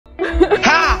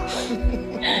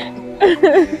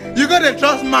You gotta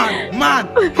trust man. Man,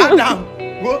 hand down.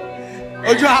 Bro.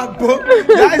 Ojo, bro.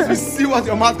 Your eyes will see what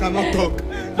your mouth cannot talk.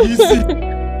 You see.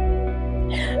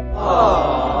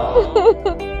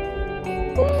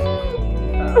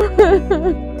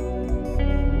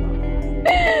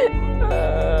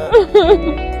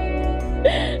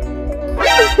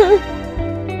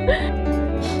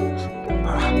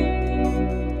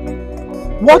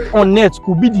 What on earth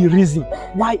could be the reason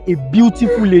why a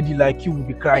beautiful lady like you will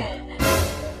be crying?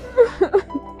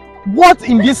 What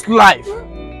in this life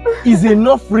is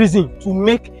enough reason to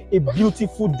make a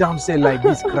beautiful damsel like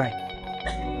this cry?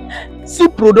 See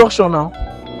production now.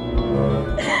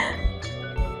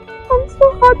 I'm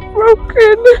so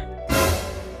heartbroken.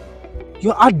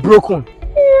 You're heartbroken?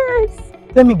 Yes.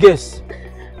 Let me guess.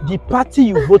 The party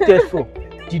you voted for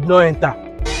did not enter.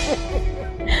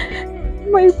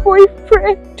 My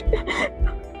boyfriend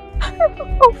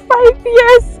of 5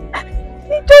 years,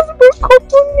 he just broke up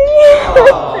with me.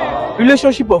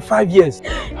 Relationship of 5 years?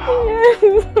 Yes.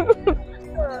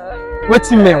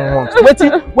 What men want?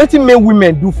 What men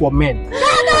women do for men?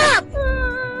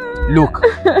 Look,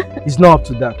 it's not up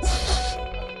to that.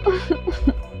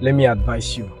 Let me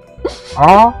advise you.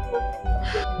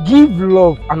 Give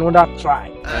love another try.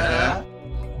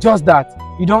 Just that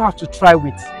you don't have to try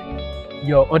with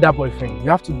your other boyfriend.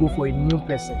 You have to go for a new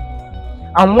person.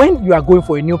 And when you are going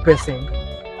for a new person,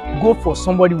 go for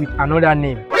somebody with another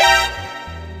name.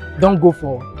 Don't go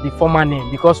for the former name,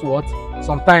 because what?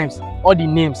 Sometimes all the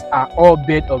names are all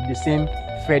birds of the same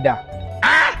feather.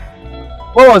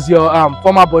 What was your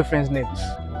former boyfriend's name?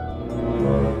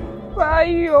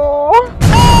 Bayo.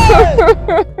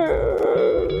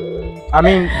 I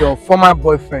mean your former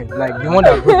boyfriend, like the one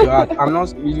that broke your heart.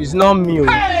 It's not me,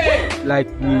 like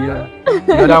the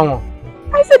other one.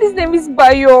 I said his name is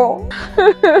Bayo.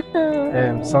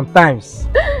 Sometimes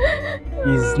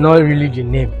it's not really the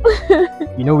name.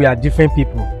 You know, we are different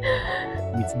people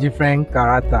with different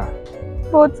character.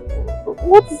 But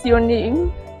what is your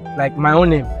name? Like my own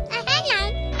name.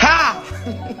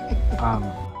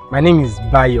 My name is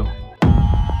Bayo,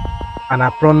 and I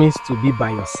promise to be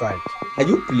by your side. Are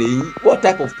you playing? What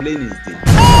type of playing is this?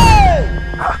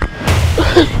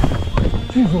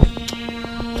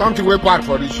 Something way bad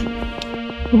for this.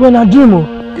 You gonna dream?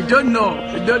 You don't know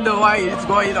why it's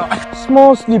going on.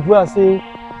 Small sleep where I say,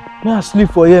 may I sleep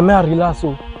for here, may I relax.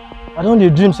 So I don't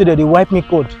dream say that they wipe me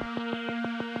code.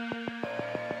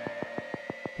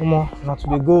 Omo, not to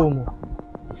the go, Omo.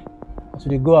 Not to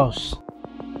the go house.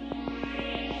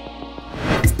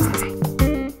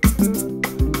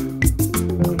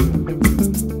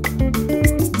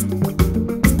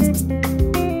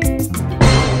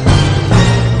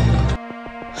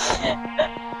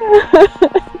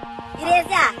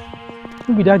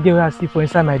 Who be that girl I see for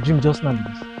inside my dream just now?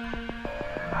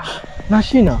 Now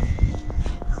she now.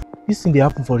 This thing they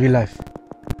happen for real life.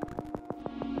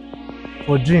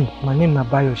 For dream, my name na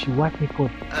Bayo, she wiped me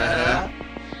code.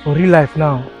 For real life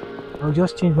now, I'll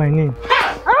just change my name.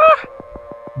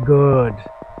 God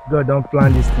don't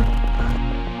plan this thing.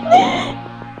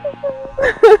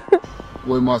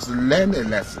 We must learn a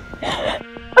lesson.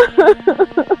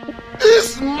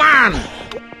 This man!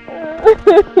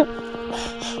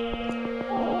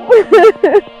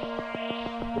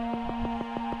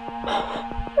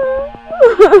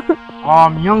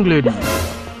 Young lady,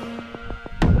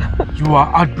 you are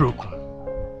heartbroken.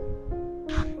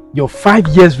 Your 5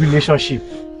 years relationship,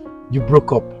 you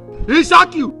broke up. He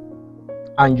shocked you!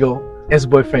 And your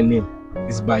ex-boyfriend name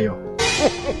is Bayo.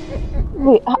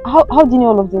 Wait, how do you know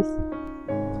all of this?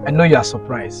 I know you are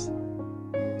surprised,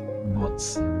 but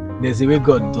there's a way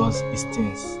God does his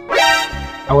things.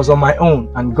 I was on my own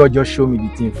and God just showed me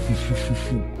the thing.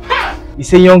 He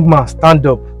said, young man, stand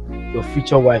up. Your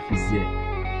future wife is here,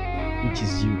 which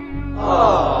is you.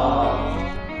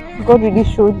 God really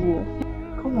showed you.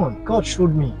 Come on, God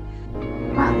showed me.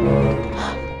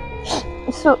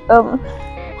 So,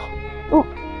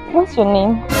 what's your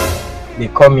name? They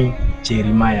call me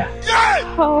Jeremiah.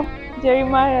 Oh,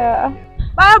 Jeremiah.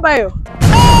 Bayo.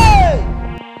 Hey!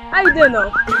 How you doing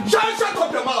now? Shut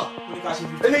up your mouth!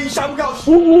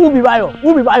 Who be Bayo?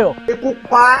 Who be Bayo?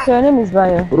 So your name is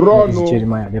Bayo. This is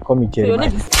Jeremiah. They call me So your Jeremiah.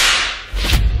 name is